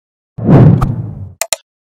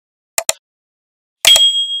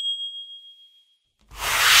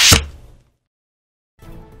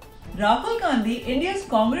Rahul Gandhi, India's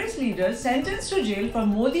Congress leader, sentenced to jail for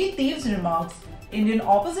Modi thieves' remarks. Indian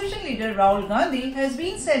opposition leader Rahul Gandhi has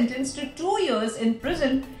been sentenced to 2 years in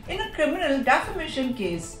prison in a criminal defamation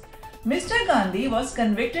case. Mr. Gandhi was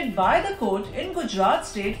convicted by the court in Gujarat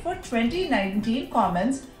state for 2019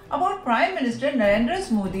 comments about Prime Minister Narendra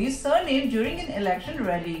Modi's surname during an election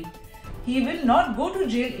rally. He will not go to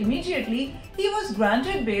jail immediately. He was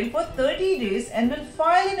granted bail for 30 days and will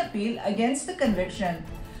file an appeal against the conviction.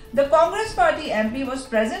 The Congress Party MP was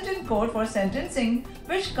present in court for sentencing,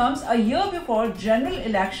 which comes a year before general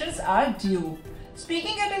elections are due.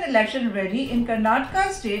 Speaking at an election rally in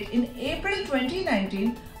Karnataka state in April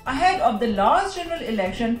 2019, ahead of the last general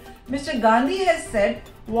election, Mr. Gandhi has said,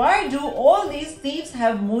 "Why do all these thieves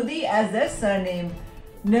have Modi as their surname?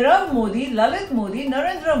 Nirav Modi, Lalit Modi,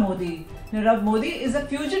 Narendra Modi." Nirav Modi is a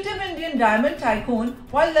fugitive Indian diamond tycoon,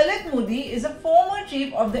 while Lalit Modi is a former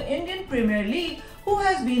chief of the Indian Premier League who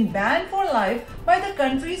has been banned for life by the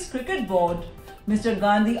country's cricket board. Mr.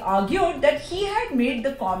 Gandhi argued that he had made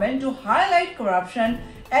the comment to highlight corruption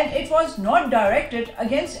and it was not directed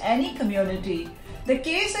against any community. The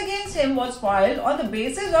case against him was filed on the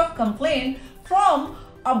basis of complaint from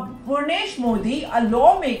Burnesh Modi, a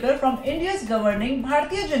lawmaker from India's governing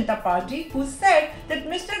Bharatiya Janata Party, who said that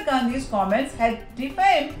Mr. Gandhi's comments had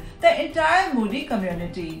defamed the entire Modi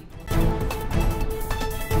community.